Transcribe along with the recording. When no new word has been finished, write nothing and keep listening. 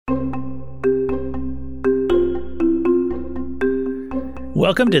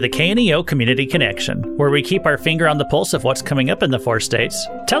Welcome to the KNEO Community Connection, where we keep our finger on the pulse of what's coming up in the 4 states,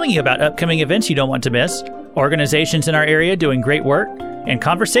 telling you about upcoming events you don't want to miss, organizations in our area doing great work, and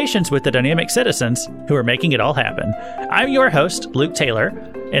conversations with the dynamic citizens who are making it all happen. I'm your host, Luke Taylor,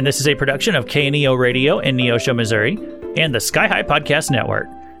 and this is a production of KNEO Radio in Neosho, Missouri, and the Sky High Podcast Network.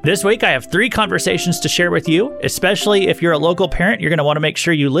 This week, I have 3 conversations to share with you, especially if you're a local parent. You're going to want to make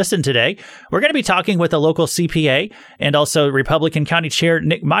sure you listen today. We're going to be talking with a local CPA and also Republican County Chair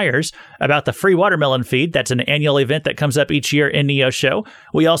Nick Myers about the free watermelon feed. That's an annual event that comes up each year in Neosho.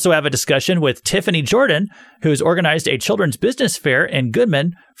 We also have a discussion with Tiffany Jordan, who's organized a children's business fair in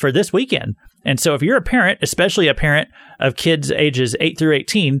Goodman for this weekend. And so if you're a parent, especially a parent of kids ages 8 through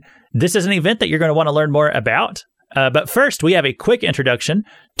 18, this is an event that you're going to want to learn more about. But first, we have a quick introduction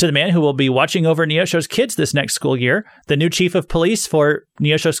to the man who will be watching over Neosho's kids this next school year, the new chief of police for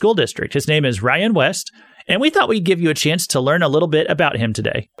Neosho School District. His name is Ryan West, and we thought we'd give you a chance to learn a little bit about him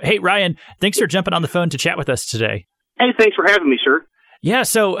today. Hey, Ryan, thanks for jumping on the phone to chat with us today. Hey, thanks for having me, sir. Yeah,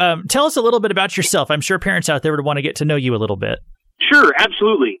 so tell us a little bit about yourself. I'm sure parents out there would want to get to know you a little bit. Sure,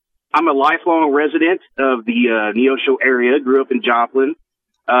 absolutely. I'm a lifelong resident of the Neosho area, grew up in Joplin.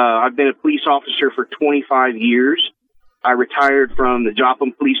 I've been a police officer for 25 years. I retired from the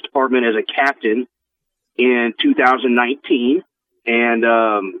Joplin Police Department as a captain in 2019 and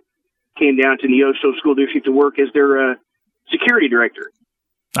came down to Neosho School District to work as their security director.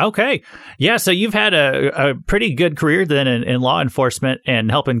 Okay. Yeah, so you've had a pretty good career then in law enforcement and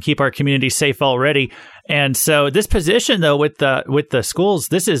helping keep our community safe already. And so this position, though, with the schools,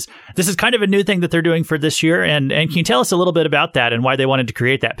 this is kind of a new thing that they're doing for this year. And can you tell us a little bit about that and why they wanted to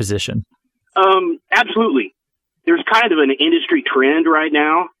create that position? Absolutely. There's kind of an industry trend right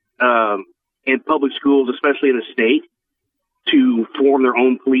now in public schools, especially in the state, to form their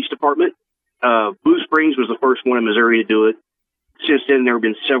own police department. Blue Springs was the first one in Missouri to do it. Since then, there have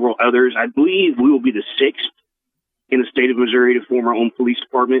been several others. I believe we will be the 6th in the state of Missouri to form our own police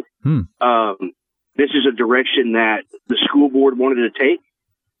department. This is a direction that the school board wanted to take.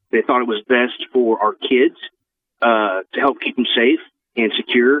 They thought it was best for our kids to help keep them safe and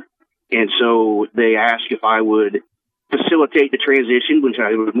secure. And so they asked if I would facilitate the transition, which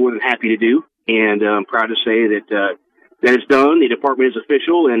I was more than happy to do. And I'm proud to say that that is done. The department is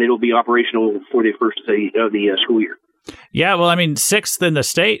official, and it'll be operational for the first day of the school year. Yeah, well, I mean, 6th in the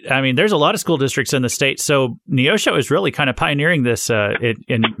state. I mean, there's a lot of school districts in the state. So Neosho is really kind of pioneering this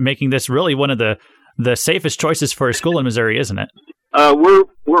in making this really one of the safest choices for a school in Missouri, isn't it?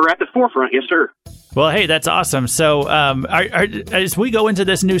 We're at the forefront, yes, sir. Well, hey, that's awesome. So as we go into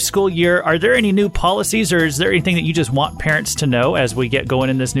this new school year, are there any new policies or is there anything that you just want parents to know as we get going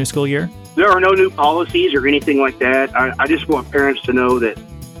in this new school year? There are no new policies or anything like that. I just want parents to know that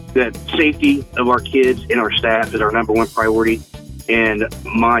safety of our kids and our staff is our number one priority. And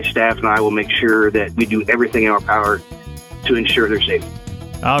my staff and I will make sure that we do everything in our power to ensure their safety.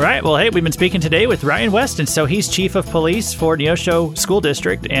 All right. Well, hey, we've been speaking today with Ryan West, and so he's chief of police for Neosho School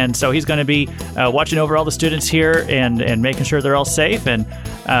District, and so he's going to be watching over all the students here and making sure they're all safe,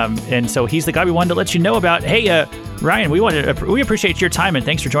 and so he's the guy we wanted to let you know about. Hey, Ryan, we appreciate your time, and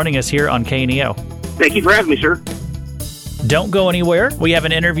thanks for joining us here on KNEO. Thank you for having me, sir. Don't go anywhere. We have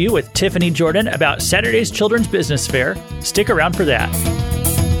an interview with Tiffany Jordan about Saturday's Children's Business Fair. Stick around for that.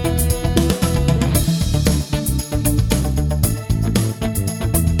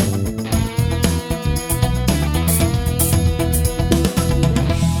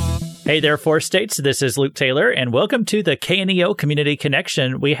 Hey there, 4 states. This is Luke Taylor, and welcome to the KNEO Community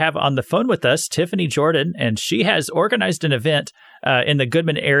Connection. We have on the phone with us Tiffany Jordan, and she has organized an event in the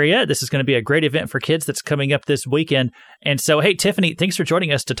Goodman area. This is going to be a great event for kids that's coming up this weekend. And so, hey, Tiffany, thanks for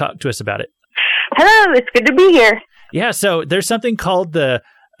joining us to talk to us about it. Hello, it's good to be here. Yeah, so there's something called the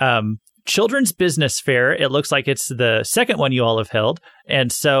Children's Business Fair. It looks like it's the second one you all have held. And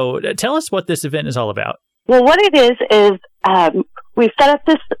so tell us what this event is all about. Well, what it is we've set up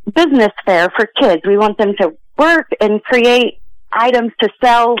this business fair for kids. We want them to work and create items to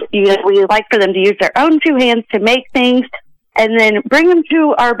sell. We like for them to use their own 2 hands to make things and then bring them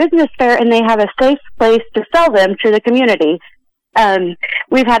to our business fair, and they have a safe place to sell them to the community.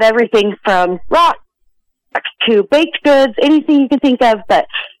 We've had everything from rocks to baked goods, anything you can think of, but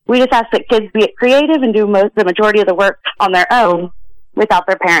we just ask that kids be creative and do the majority of the work on their own without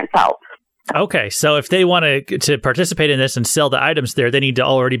their parents' help. Okay, so if they want to participate in this and sell the items there, they need to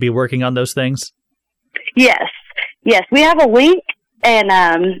already be working on those things? Yes. We have a link,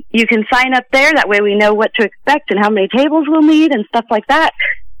 and you can sign up there. That way we know what to expect and how many tables we'll need and stuff like that.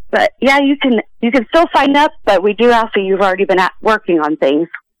 But, yeah, you can still sign up, but we do ask that you've already been working on things.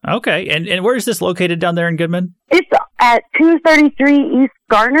 Okay, and where is this located down there in Goodman? It's at 233 East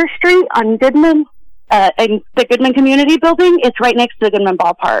Garner Street on Goodman, in the Goodman Community Building. It's right next to the Goodman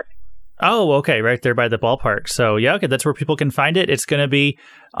Ballpark. Oh, okay, right there by the ballpark. So, yeah, okay, that's where people can find it. It's going to be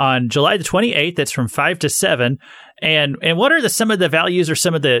on July the 28th. It's from 5 to 7. And what are some of the values or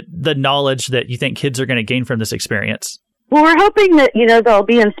some of the knowledge that you think kids are going to gain from this experience? Well, we're hoping that, they'll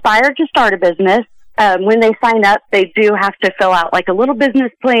be inspired to start a business. When they sign up, they do have to fill out like a little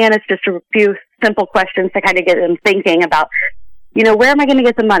business plan. It's just a few simple questions to kind of get them thinking about, where am I going to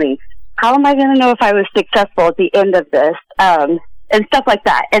get the money? How am I going to know if I was successful at the end of this? And stuff like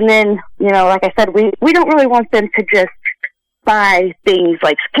that. And then, like I said, we don't really want them to just buy things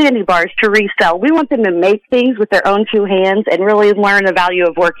like candy bars to resell. We want them to make things with their own two hands and really learn the value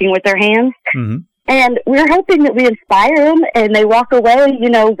of working with their hands. Mm-hmm. And we're hoping that we inspire them and they walk away,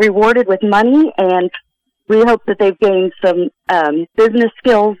 rewarded with money. And we hope that they've gained some business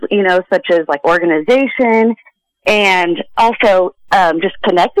skills, such as like organization and also just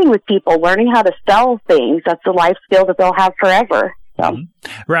connecting with people, learning how to sell things. That's a life skill that they'll have forever.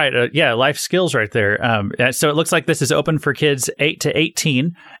 Right. Yeah. Life skills right there. So it looks like this is open for kids 8 to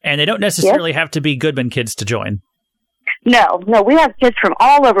 18, and they don't necessarily have to be Goodman kids to join. No, we have kids from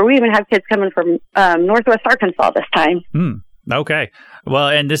all over. We even have kids coming from Northwest Arkansas this time. Okay. Well,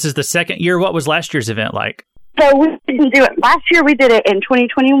 and this is the second year. What was last year's event like? So we didn't do it. Last year we did it in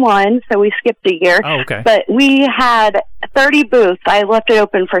 2021, so we skipped a year. Oh, okay. But we had 30 booths. I left it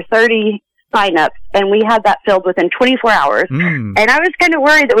open for 30 signups, and we had that filled within 24 hours. And I was kind of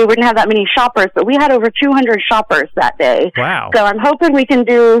worried that we wouldn't have that many shoppers, but we had over 200 shoppers that day. Wow. So I'm hoping we can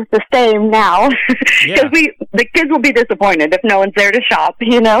do the same now, because the kids will be disappointed if no one's there to shop,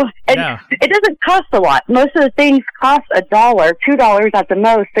 And it doesn't cost a lot. Most of the things cost $1, $2 at the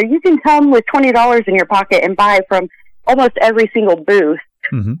most. So you can come with $20 in your pocket and buy from almost every single booth.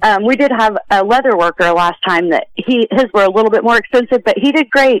 Mm-hmm. We did have a leather worker last time that his were a little bit more expensive, but he did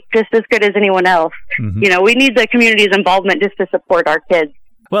great, just as good as anyone else. Mm-hmm. We need the community's involvement just to support our kids.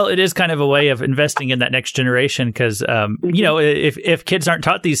 Well, it is kind of a way of investing in that next generation because, if kids aren't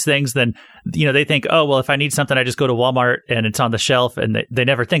taught these things, then, they think, oh, well, if I need something, I just go to Walmart and it's on the shelf, and they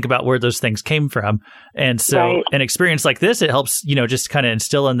never think about where those things came from. And so an experience like this, it helps, just kind of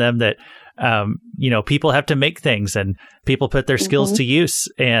instill in them that, people have to make things and people put their skills to use,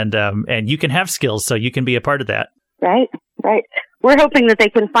 and you can have skills, so you can be a part of that. Right. We're hoping that they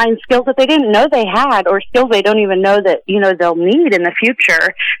can find skills that they didn't know they had, or skills they don't even know that, they'll need in the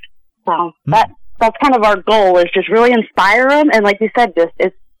future. So that's kind of our goal, is just really inspire them. And like you said,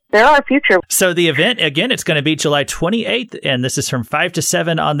 they're our future. So the event, again, it's going to be July 28th, and this is from 5 to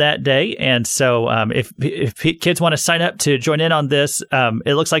 7 on that day. And so if kids want to sign up to join in on this,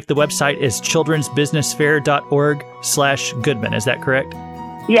 it looks like the website is childrensbusinessfair.org/Goodman. Is that correct?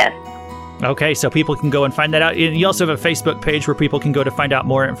 Yes. Okay, so people can go and find that out. And you also have a Facebook page where people can go to find out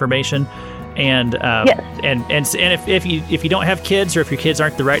more information. And and if you don't have kids, or if your kids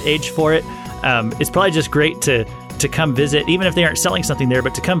aren't the right age for it, it's probably just great to come visit, even if they aren't selling something there,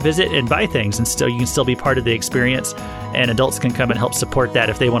 but to come visit and buy things, and you can still be part of the experience. And adults can come and help support that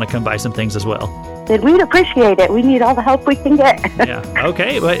if they want to come buy some things as well. Then we'd appreciate it. We need all the help we can get. Yeah.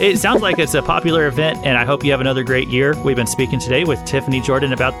 Okay. Well, it sounds like it's a popular event, and I hope you have another great year. We've been speaking today with Tiffany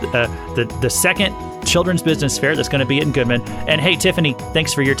Jordan about the second Children's Business Fair that's going to be in Goodman. And hey, Tiffany,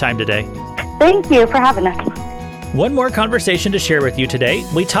 thanks for your time today. Thank you for having us. One more conversation to share with you today.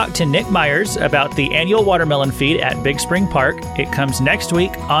 We talked to Nick Myers about the annual watermelon feed at Big Spring Park. It comes next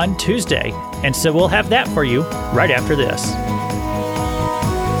week on Tuesday, and so we'll have that for you right after this.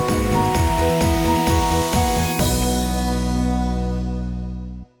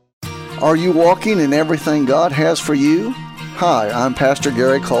 Are you walking in everything God has for you? Hi, I'm Pastor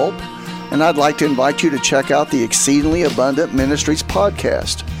Gary Culp, and I'd like to invite you to check out the Exceedingly Abundant Ministries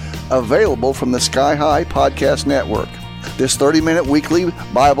podcast, available from the Sky High Podcast Network. This 30-minute weekly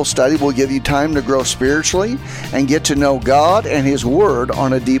Bible study will give you time to grow spiritually and get to know God and His Word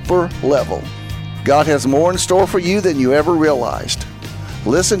on a deeper level. God has more in store for you than you ever realized.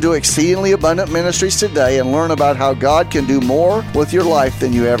 Listen to Exceedingly Abundant Ministries today and learn about how God can do more with your life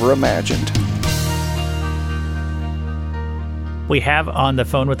than you ever imagined. We have on the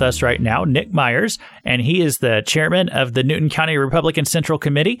phone with us right now Nick Myers, and he is the chairman of the Newton County Republican Central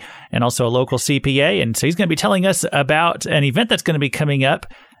Committee and also a local CPA. And so he's going to be telling us about an event that's going to be coming up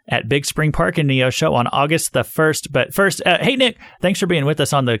at Big Spring Park in Neosho on August the 1st. But first, hey, Nick, thanks for being with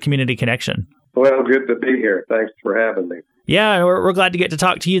us on the Community Connection. Well, good to be here. Thanks for having me. Yeah, we're glad to get to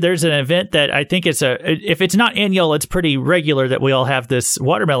talk to you. There's an event that I think if it's not annual, it's pretty regular that we all have this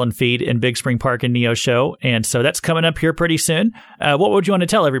watermelon feed in Big Spring Park in Neosho. And so that's coming up here pretty soon. What would you want to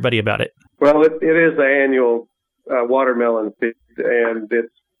tell everybody about it? Well, it is the annual watermelon feed, and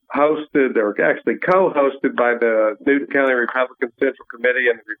it's hosted, or actually co-hosted, by the Newton County Republican Central Committee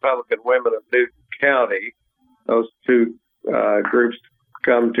and the Republican Women of Newton County. Those two groups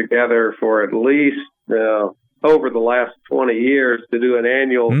come together for at least over the last 20 years to do an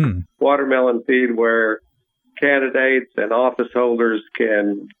annual watermelon feed where candidates and office holders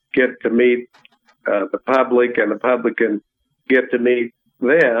can get to meet the public, and the public can get to meet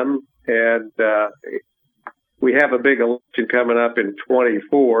them. And we have a big election coming up in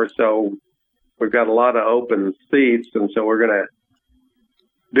 24, so we've got a lot of open seats, and so we're going to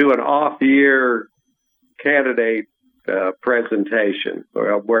do an off-year candidate presentation,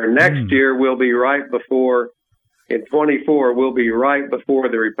 where next year we'll be right before, in 24, we'll be right before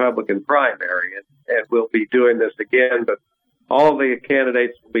the Republican primary, and we'll be doing this again, but all the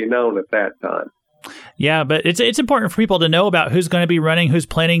candidates will be known at that time. Yeah, but it's important for people to know about who's going to be running, who's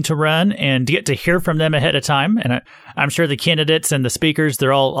planning to run, and to get to hear from them ahead of time. And I'm sure the candidates and the speakers,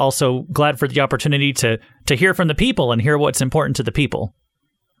 they're all also glad for the opportunity to hear from the people and hear what's important to the people.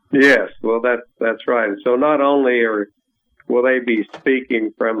 Yes, well, that's right. So not only will they be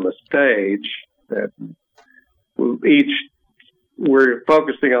speaking from the stage, we're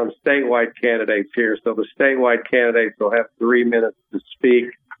focusing on statewide candidates here. So the statewide candidates will have 3 minutes to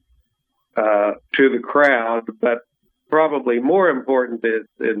speak to the crowd, but probably more important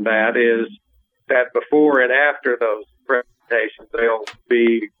in that is that before and after those presentations, they'll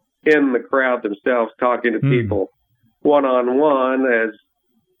be in the crowd themselves talking to people one-on-one as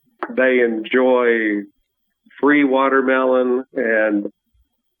they enjoy free watermelon and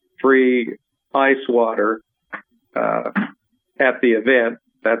free ice water at the event.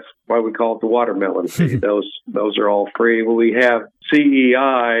 That's why we call it the watermelon feed. Those are all free. Well, we have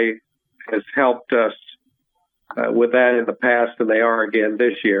CEI has helped us with that in the past, and they are again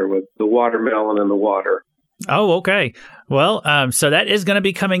this year with the watermelon and the water. Oh, okay. Well, so that is going to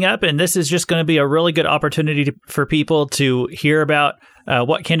be coming up, and this is just going to be a really good opportunity for people to hear about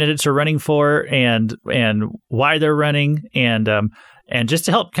what candidates are running for and why they're running, and just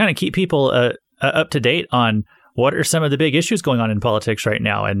to help kind of keep people up to date on what are some of the big issues going on in politics right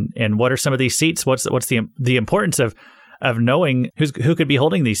now, and what are some of these seats? What's the importance of knowing who could be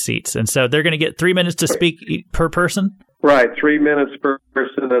holding these seats? And so they're going to get 3 minutes to speak per person? Right, 3 minutes per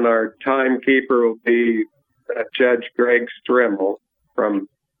person, and our timekeeper will be Judge Greg Strimmel from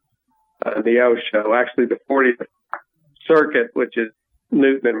Neosho, actually the 40th Circuit, which is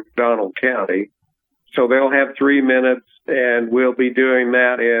Newton and McDonald County. So they'll have 3 minutes, and we'll be doing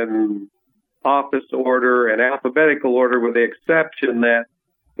that in office order and alphabetical order, with the exception that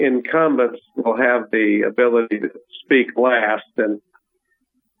incumbents will have the ability to speak last. And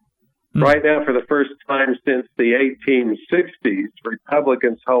right now, for the first time since the 1860s,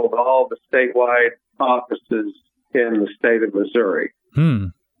 Republicans hold all the statewide offices in the state of Missouri.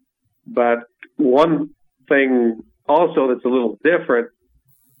 But one thing also that's a little different,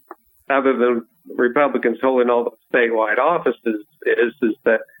 other than Republicans holding all the statewide offices, is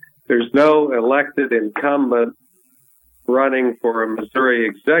that there's no elected incumbent running for a Missouri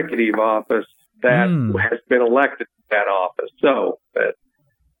executive office that has been elected to that office. So,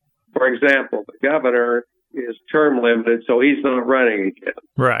 for example, the governor is term limited, so he's not running again.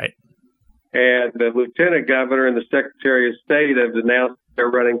 Right. And the lieutenant governor and the secretary of state have announced they're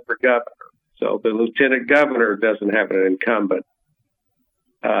running for governor. So the lieutenant governor doesn't have an incumbent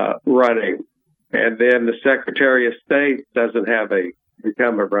running. And then the secretary of state doesn't have a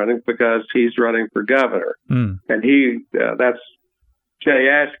incumbent running because he's running for governor. And that's Jay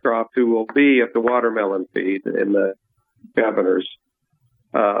Ashcroft, who will be at the watermelon feed in the governor's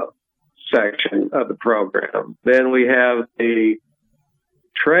section of the program. Then we have the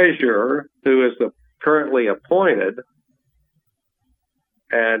treasurer, who is currently appointed,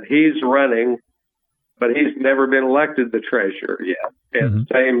 and he's running, but he's never been elected the treasurer yet. And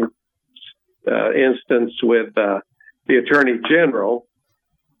same instance with the attorney general,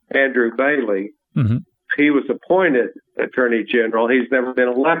 Andrew Bailey. He was appointed attorney general. He's never been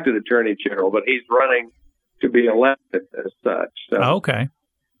elected attorney general, but he's running to be elected as such. So, okay.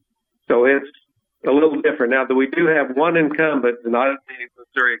 So it's a little different. Now, that we do have one incumbent, not in the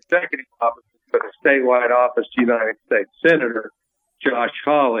Missouri executive office, but a statewide office, United States Senator Josh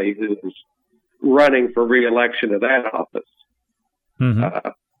Hawley, who's running for re-election to that office.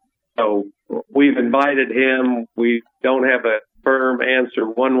 So we've invited him. We don't have a firm answer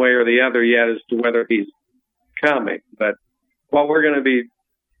one way or the other yet as to whether he's coming. But what we're going to be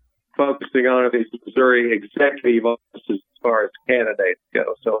focusing on are these Missouri executive offices as far as candidates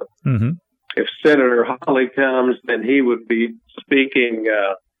go. So if Senator Hawley comes, then he would be speaking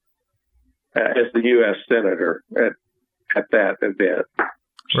as the U.S. Senator at that event.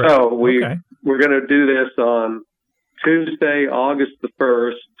 Right. So we're going to do this on Tuesday, August the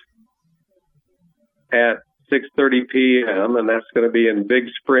 1st at 6:30 p.m., and that's going to be in Big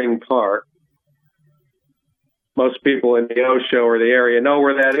Spring Park. Most people in Neosho or the area know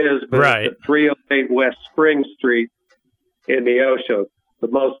where that is, but it's at 308 West Spring Street in Neosho, the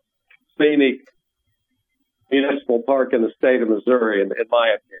most scenic municipal park in the state of Missouri, in my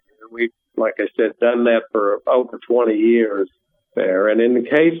opinion. We've, like I said, done that for over 20 years there. And in the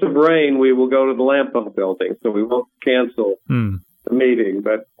case of rain, we will go to the Lampo building, so we won't cancel the meeting.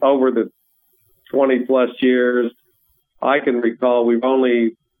 But over the 20-plus years, I can recall we've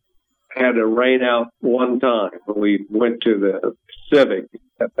only had a rain out one time when we went to the Civic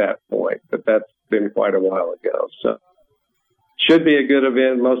at that point, but that's been quite a while ago. So should be a good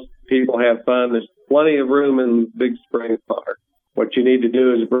event. Most people have fun. There's plenty of room in Big Spring Park. What you need to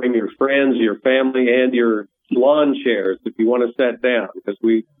do is bring your friends, your family, and your lawn chairs if you want to sit down, because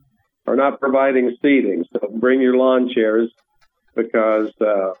we are not providing seating. So bring your lawn chairs, because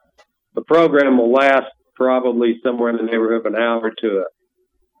the program will last probably somewhere in the neighborhood of an hour to an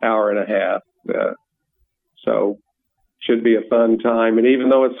hour and a half. So should be a fun time. And even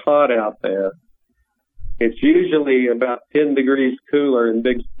though it's hot out there, it's usually about 10 degrees cooler in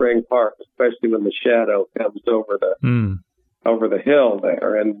Big Spring Park, especially when the shadow comes over the hill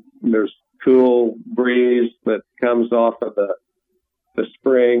there, and there's cool breeze that comes off of the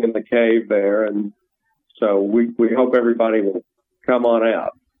spring and the cave there, and so we hope everybody will come on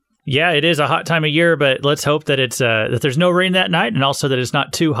out. Yeah, it is a hot time of year, but let's hope that it's that there's no rain that night, and also that it's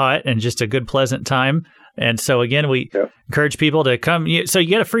not too hot and just a good, pleasant time. And so again, we encourage people to come. So you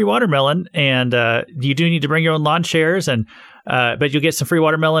get a free watermelon, and you do need to bring your own lawn chairs, and but you'll get some free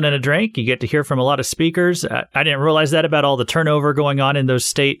watermelon and a drink. You get to hear from a lot of speakers. I didn't realize that about all the turnover going on in those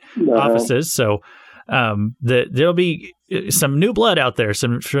state offices. So there'll be some new blood out there,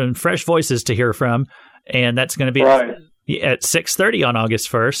 some fresh voices to hear from, and that's going to be at 6:30 on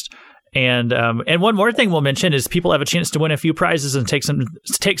August 1st. And one more thing we'll mention is people have a chance to win a few prizes and take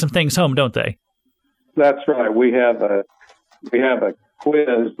some things home, don't they? That's right. We have a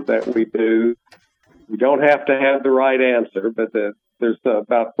quiz that we do. You don't have to have the right answer, but there's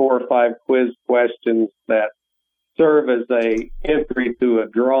about 4 or 5 quiz questions that serve as a entry to a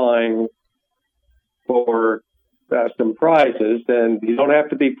drawing for some prizes. And you don't have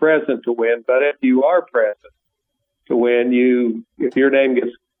to be present to win, but if you are present to win, if your name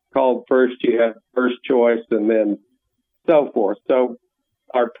gets called first, you have first choice, and then so forth. So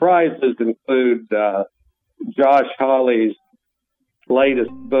our prizes include Josh Hawley's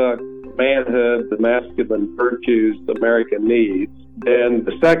latest book, Manhood, The Masculine Virtues, American Needs. And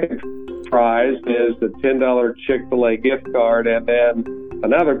the second prize is the $10 Chick-fil-A gift card, and then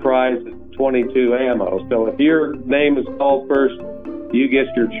another prize is 22 ammo. So if your name is called first, you get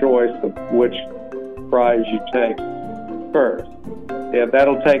your choice of which prize you take first. Yeah,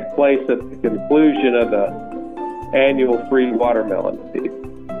 that'll take place at the conclusion of the annual free watermelon feast.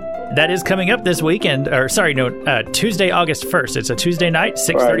 That is coming up this weekend, Tuesday, August 1st. It's a Tuesday night,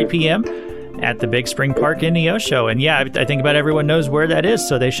 6:30 p.m. at the Big Spring Park in Neosho. And yeah, I think about everyone knows where that is,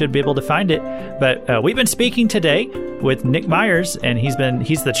 so they should be able to find it. But we've been speaking today with Nick Myers, and he's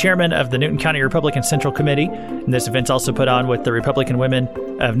the chairman of the Newton County Republican Central Committee. And this event's also put on with the Republican Women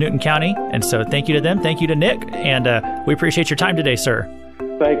of Newton County. And so thank you to them. Thank you to Nick. And we appreciate your time today, sir.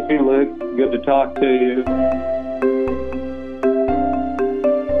 Thank you, Luke. Good to talk to you.